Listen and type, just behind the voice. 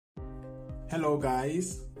Hello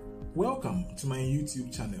guys, welcome to my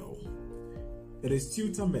YouTube channel. It is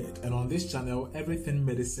TutorMed, and on this channel everything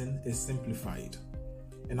medicine is simplified.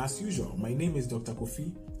 And as usual, my name is Dr.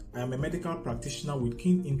 Kofi. I am a medical practitioner with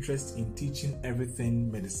keen interest in teaching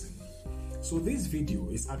everything medicine. So this video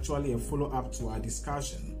is actually a follow-up to our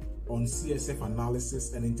discussion on CSF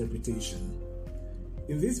analysis and interpretation.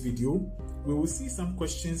 In this video, we will see some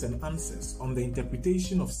questions and answers on the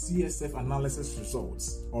interpretation of CSF analysis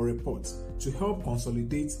results or reports to help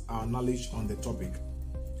consolidate our knowledge on the topic.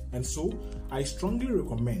 And so, I strongly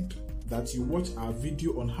recommend that you watch our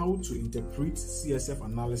video on how to interpret CSF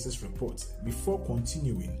analysis reports before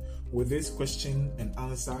continuing with this question and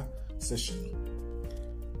answer session.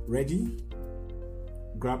 Ready?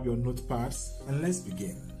 Grab your notepads and let's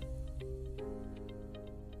begin.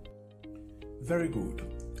 Very good.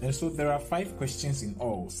 And so there are 5 questions in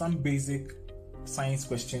all, some basic science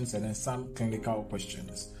questions and then some clinical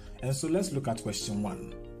questions. And so let's look at question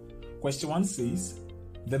 1. Question 1 says,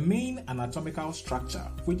 the main anatomical structure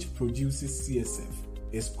which produces CSF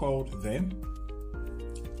is called the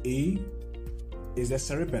A is the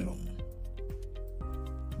cerebellum,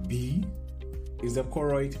 B is the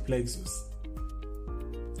choroid plexus,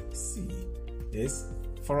 C is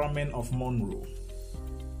foramen of Monro,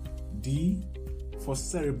 D for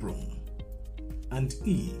cerebrum, and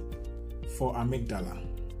E for amygdala.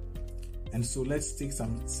 And so let's take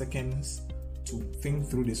some seconds to think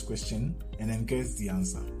through this question and then guess the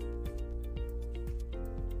answer.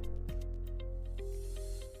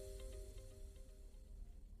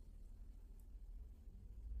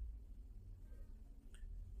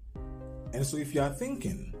 And so if you are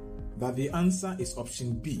thinking that the answer is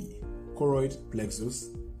option B, choroid plexus,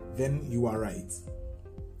 then you are right.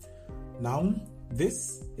 Now,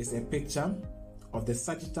 this is a picture of the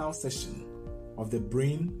sagittal section of the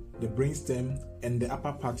brain, the brainstem, and the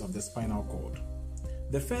upper part of the spinal cord.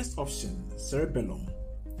 The first option, cerebellum,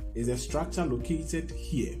 is a structure located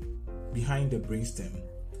here behind the brainstem.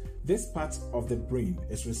 This part of the brain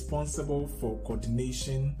is responsible for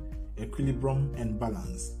coordination, equilibrium, and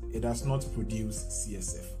balance. It does not produce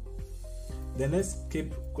CSF. Then let's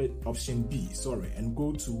skip option B, and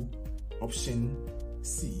go to option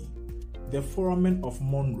C. The foramen of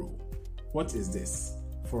Monro. What is this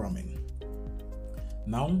foramen?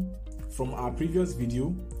 Now, from our previous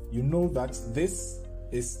video, you know that this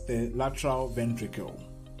is the lateral ventricle.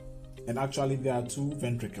 And actually there are two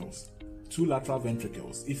lateral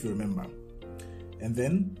ventricles, if you remember. And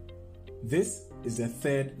then this is the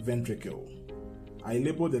third ventricle. I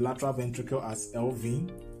labeled the lateral ventricle as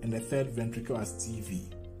LV and the third ventricle as TV.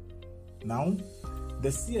 Now, the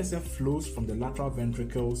CSF flows from the lateral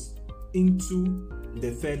ventricles into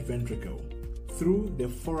the third ventricle through the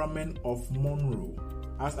foramen of Monro,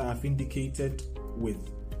 as I have indicated with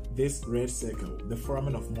this red circle, the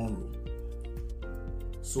foramen of Monro.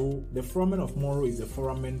 So the foramen of Monro is the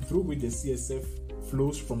foramen through which the CSF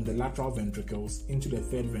flows from the lateral ventricles into the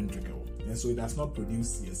third ventricle, and so it does not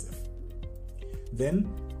produce CSF.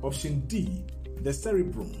 Then option D, the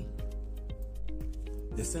cerebrum.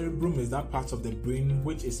 The cerebrum is that part of the brain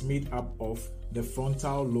which is made up of the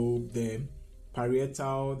frontal lobe, the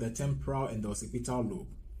parietal, the temporal, and the occipital lobe.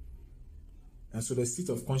 And so the seat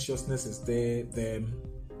of consciousness is there. The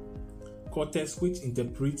cortex which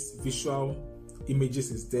interprets visual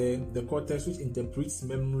images is there. The cortex which interprets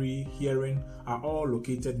memory, hearing are all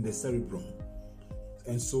located in the cerebrum.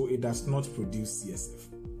 And so it does not produce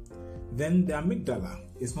CSF. Then the amygdala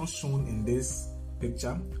is not shown in this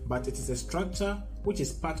picture, but it is a structure which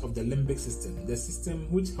is part of the limbic system, the system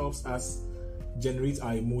which helps us generate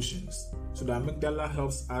our emotions. So the amygdala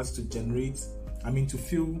helps us to to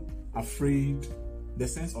feel afraid. The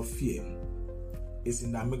sense of fear is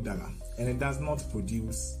in the amygdala, and it does not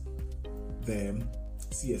produce the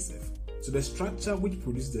CSF. So the structure which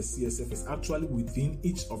produces the CSF is actually within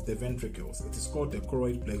each of the ventricles. It is called the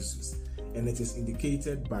choroid plexus, and it is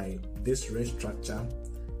indicated by this red structure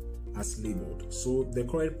as labeled. So the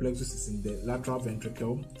choroid plexus is in the lateral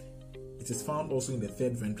ventricle. It is found also in the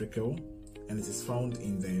third ventricle, and it is found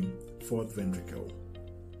in the fourth ventricle.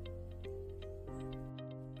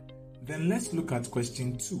 Then let's look at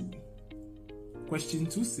question 2. Question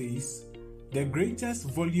 2 says, the greatest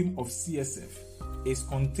volume of CSF is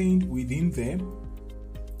contained within the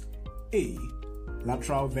A,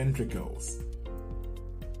 lateral ventricles,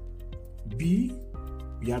 B,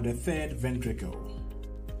 we have the third ventricle,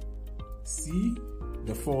 C,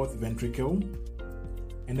 the fourth ventricle,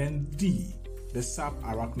 and then D, the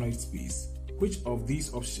subarachnoid space. Which of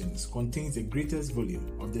these options contains the greatest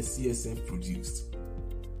volume of the CSF produced?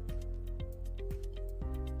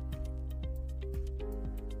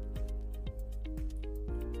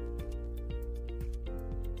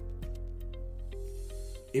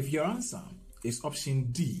 If your answer is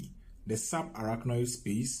option D, the subarachnoid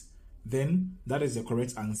space, then that is the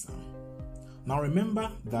correct answer. Now remember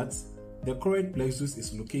that the choroid plexus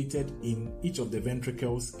is located in each of the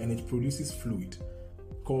ventricles and it produces fluid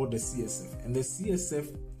called the CSF. And the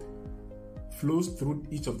CSF flows through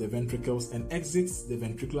each of the ventricles and exits the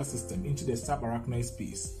ventricular system into the subarachnoid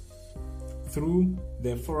space through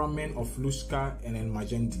the foramen of Luschka and then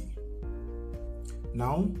Magendie.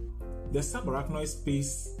 Now, the subarachnoid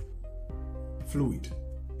space fluid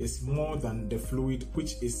is more than the fluid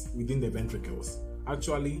which is within the ventricles.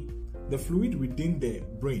 Actually, the fluid within the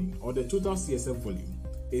brain, or the total CSF volume,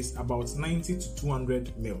 is about 90 to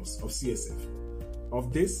 200 mL of CSF.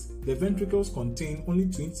 Of this, the ventricles contain only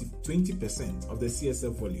 20% of the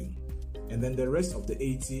CSF volume, and then the rest of the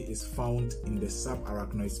 80 is found in the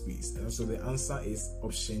subarachnoid space. And so the answer is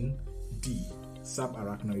option D,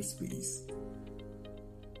 subarachnoid space.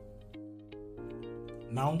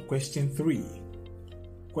 Now, question 3.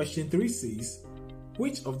 Question 3 says,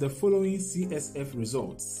 which of the following CSF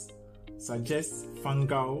results suggests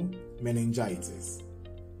fungal meningitis?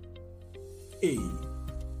 A.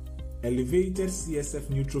 Elevated CSF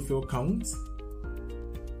neutrophil count,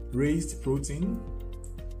 raised protein,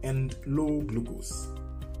 and low glucose.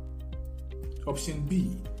 Option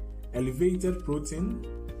B. Elevated protein,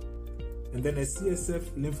 and then a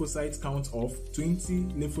CSF lymphocyte count of 20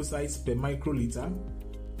 lymphocytes per microliter,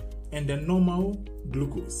 and a normal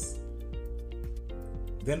glucose.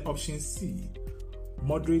 Then option C.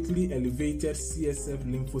 Moderately elevated CSF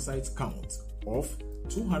lymphocyte count of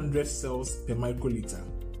 200 cells per microliter,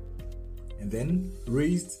 and then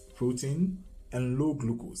raised protein and low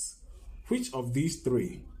glucose. Which of these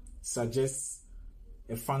three suggests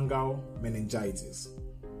a fungal meningitis?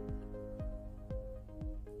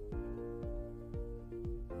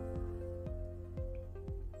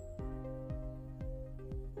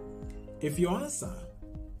 If your answer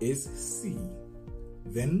is C,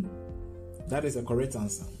 then that is a correct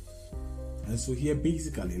answer. And so here,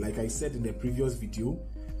 basically, like I said in the previous video,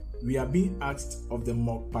 we are being asked of the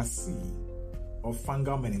MOCPA-C of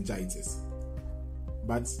fungal meningitis.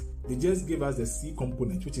 But they just give us the C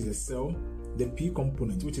component, which is a cell, the P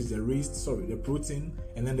component, which is the protein,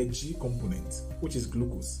 and then the G component, which is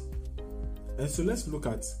glucose. And so let's look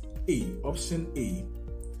at A, option A.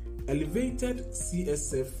 Elevated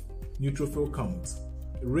CSF neutrophil count,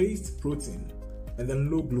 raised protein, and then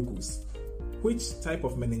low glucose. Which type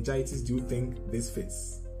of meningitis do you think this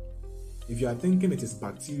fits? If you are thinking it is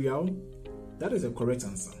bacterial, that is a correct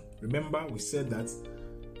answer. Remember, we said that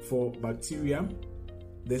for bacteria,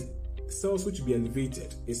 the cells which will be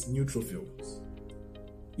elevated is neutrophils.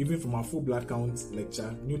 Even from our full blood count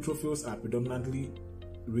lecture, neutrophils are predominantly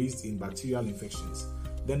raised in bacterial infections.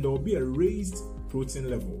 Then there will be a raised protein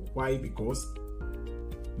level. Why? Because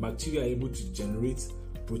bacteria are able to generate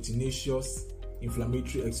proteinaceous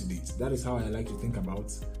inflammatory exudates. That is how I like to think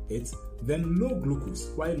about it. Then low glucose.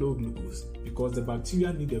 Why low glucose? Because the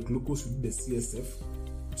bacteria need the glucose within the CSF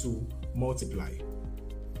to multiply.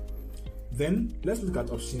 Then let's look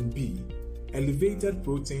at option B. Elevated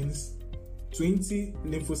proteins, 20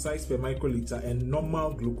 lymphocytes per microliter, and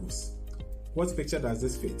normal glucose. What picture does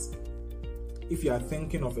this fit? If you are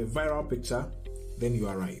thinking of a viral picture, then you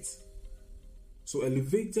are right. So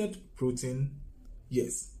elevated protein,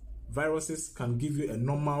 yes, viruses can give you a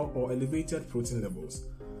normal or elevated protein levels.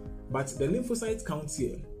 But the lymphocyte count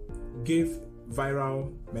here gave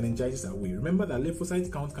viral meningitis away. Remember that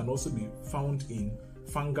lymphocyte count can also be found in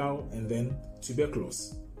fungal and then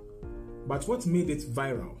tuberculous. But what made it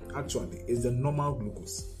viral actually is the normal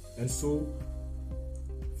glucose. And so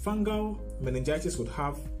fungal meningitis would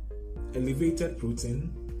have elevated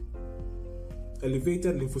protein,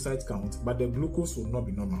 elevated lymphocyte count, but the glucose will not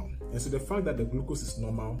be normal. And so the fact that the glucose is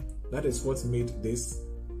normal, that is what made this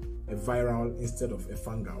a viral instead of a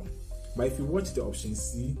fungal. But if you watch the option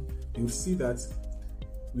C, you'll see that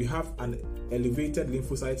we have an elevated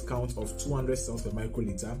lymphocyte count of 200 cells per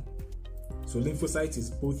microliter. So lymphocyte is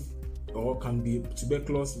both, or can be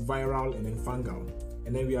tuberculous, viral, and then fungal.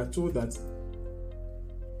 And then we are told that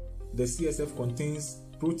the CSF contains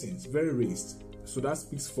proteins, very raised. So that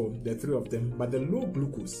speaks for the three of them, but the low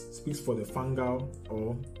glucose speaks for the fungal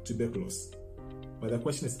or tuberculous. But the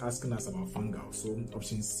question is asking us about fungal, so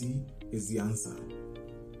option C is the answer.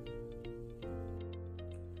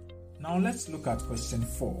 Now let's look at question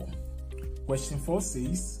 4. Question 4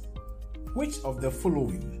 says, which of the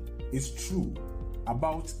following is true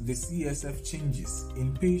about the CSF changes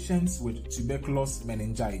in patients with tuberculous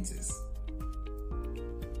meningitis?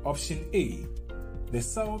 Option A. The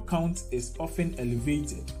cell count is often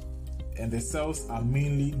elevated and the cells are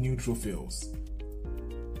mainly neutrophils.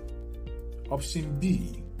 Option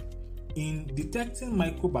B, in detecting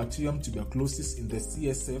Mycobacterium tuberculosis in the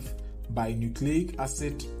CSF by nucleic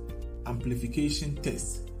acid amplification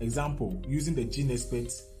test, example, using the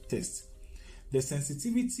GeneXpert test, the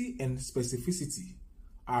sensitivity and specificity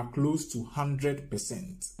are close to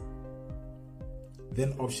 100%.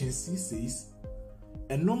 Then option C says,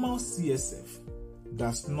 a normal CSF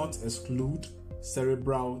does not exclude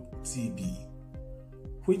cerebral TB.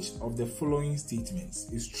 Which of the following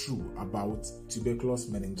statements is true about tuberculous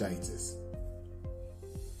meningitis?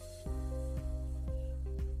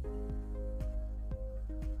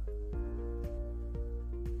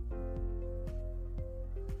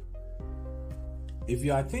 If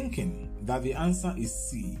you are thinking that the answer is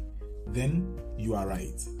C, then you are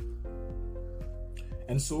right.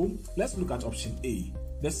 And so, let's look at option A.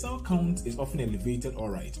 The cell count is often elevated,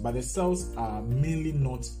 alright, but the cells are mainly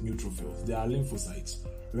not neutrophils, they are lymphocytes.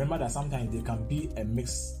 Remember that sometimes they can be a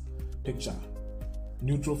mixed picture,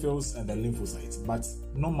 neutrophils and the lymphocytes, but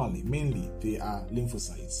normally, mainly, they are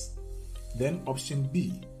lymphocytes. Then option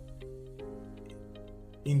B,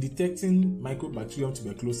 in detecting Mycobacterium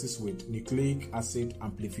tuberculosis with nucleic acid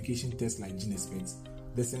amplification tests like GeneXpert,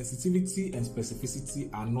 the sensitivity and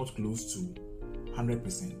specificity are not close to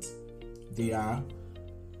 100%. They are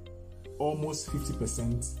almost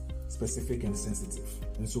 50% specific and sensitive,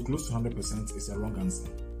 and so close to 100% is a wrong answer.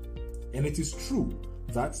 And it is true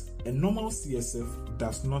that a normal CSF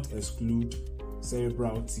does not exclude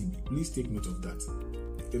cerebral TB. Please take note of that.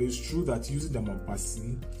 It is true that using the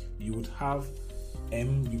MOPAC, you would have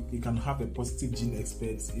you can have a positive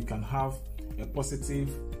GeneXpert, you can have a positive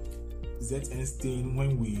ZN stain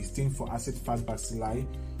when we stain for acid-fast bacilli,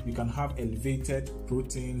 you can have elevated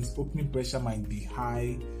proteins, opening pressure might be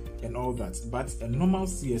high, and all that. But a normal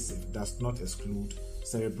CSF does not exclude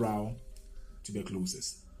cerebral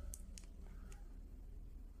tuberculosis.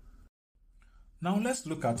 Now let's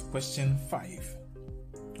look at question 5.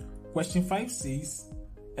 Question 5 says,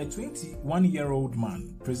 a 21-year-old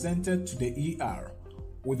man presented to the ER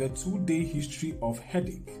with a 2-day history of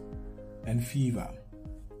headache and fever.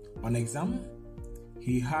 On exam,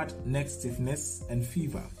 he had neck stiffness and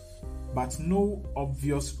fever, but no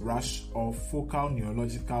obvious rash or focal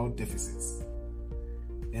neurological deficits.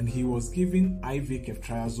 And he was given IV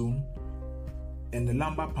ceftriaxone and a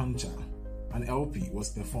lumbar puncture, an LP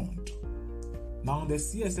was performed. Now the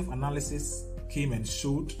CSF analysis came and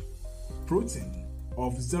showed protein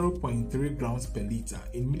of 0.3 grams per liter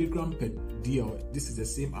in milligram per dl. This is the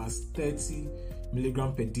same as 30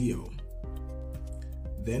 milligram per dl.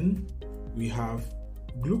 Then we have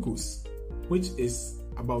glucose, which is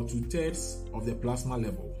about 2/3 of the plasma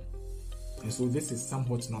level, and so this is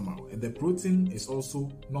somewhat normal, and the protein is also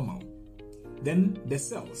normal. Then the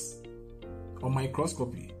cells on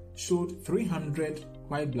microscopy showed 300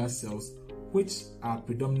 white blood cells, which are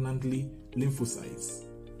predominantly lymphocytes.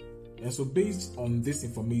 And so based on this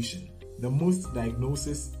information, the most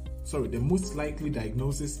likely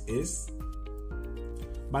diagnosis is,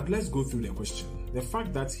 but let's go through the question. The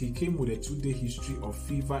fact that he came with a 2-day history of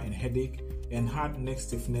fever and headache and had neck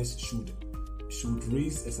stiffness should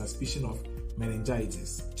raise a suspicion of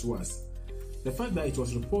meningitis to us. The fact that it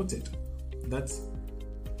was reported that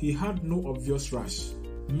he had no obvious rash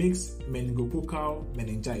makes meningococcal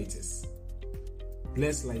meningitis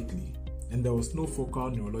less likely, and there was no focal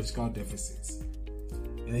neurological deficits.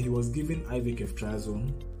 And he was given IV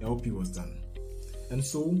ceftriaxone, LP was done. And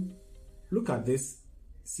so, look at this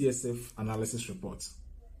CSF analysis report.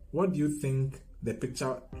 What do you think the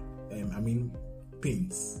picture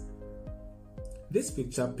paints? This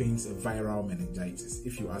picture paints a viral meningitis,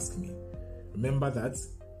 if you ask me. Remember that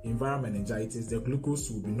in viral meningitis, the glucose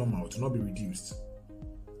will be normal, to not be reduced.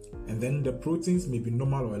 And then the proteins may be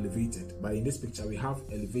normal or elevated, but in this picture we have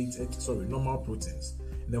normal proteins.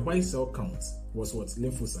 And the white cell count was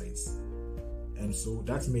lymphocytes, and so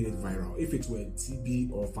that made it viral. If it were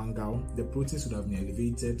TB or fungal, the proteins would have been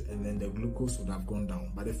elevated and then the glucose would have gone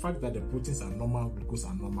down. But the fact that the proteins are normal,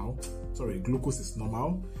 glucose is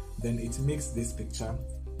normal, then it makes this picture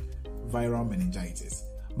viral meningitis.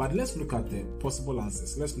 But let's look at the possible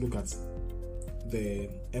answers. Let's look at the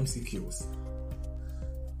MCQs.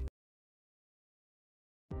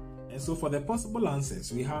 And so for the possible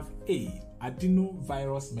answers, we have A,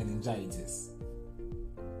 adenovirus meningitis,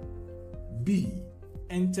 B,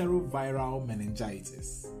 enteroviral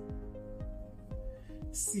meningitis,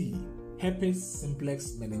 C, herpes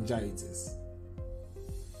simplex meningitis,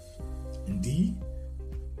 D,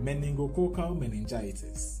 meningococcal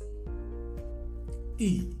meningitis,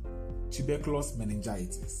 E, tuberculous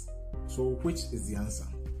meningitis. So which is the answer?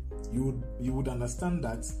 You would understand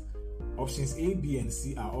that options A, B, and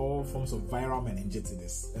C are all forms of viral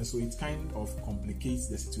meningitis, and so it kind of complicates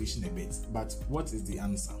the situation a bit. But what is the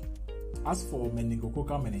answer? As for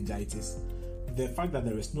meningococcal meningitis, the fact that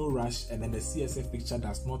there is no rash and then the CSF picture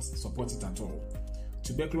does not support it at all.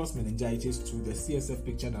 Tuberculous meningitis too, the CSF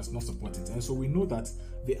picture does not support it, and so we know that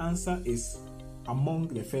the answer is among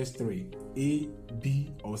the first three, A,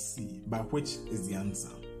 B, or C, but which is the answer?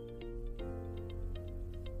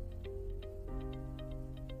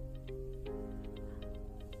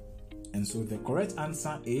 And so the correct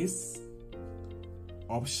answer is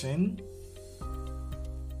option,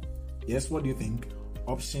 yes, what do you think?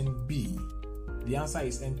 Option B. The answer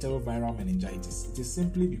is enteroviral meningitis. It is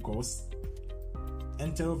simply because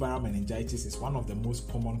enteroviral meningitis is one of the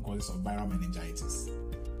most common causes of viral meningitis.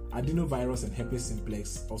 Adenovirus and herpes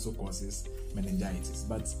simplex also causes meningitis.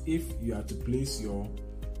 But if you are to place your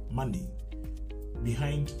money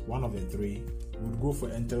behind one of the three, we would go for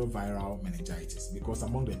enteroviral meningitis because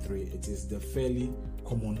among the three, it is the fairly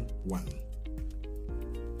common one.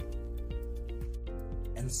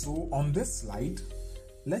 And so on this slide,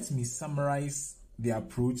 let me summarize the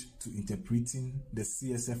approach to interpreting the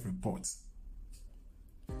CSF report.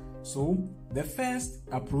 So the first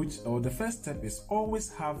approach or the first step is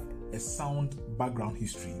always have a sound background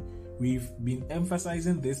history. We've been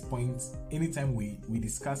emphasizing this point anytime we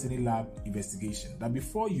discuss any lab investigation, that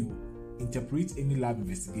before you interpret any lab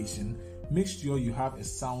investigation, make sure you have a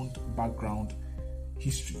sound background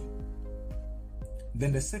history.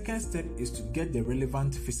 Then the second step is to get the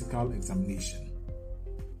relevant physical examination.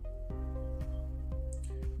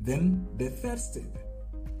 Then the third step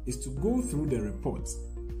is to go through the report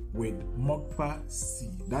with MOCPA-C,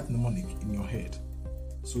 that mnemonic in your head.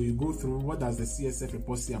 So you go through, what does the CSF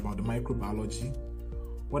report say about the microbiology?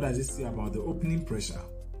 What does it say about the opening pressure?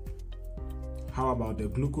 How about the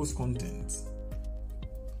glucose content?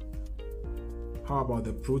 How about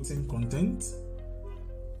the protein content?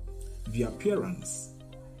 The appearance?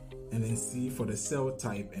 And then C for the cell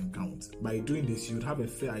type and count. By doing this, you would have a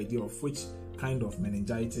fair idea of which kind of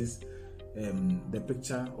meningitis the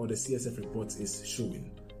picture or the CSF report is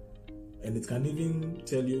showing. And it can even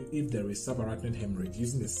tell you if there is subarachnoid hemorrhage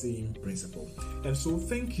using the same principle. And so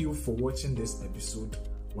thank you for watching this episode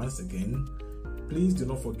once again. Please do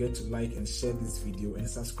not forget to like and share this video and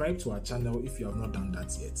subscribe to our channel if you have not done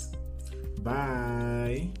that yet.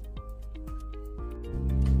 Bye.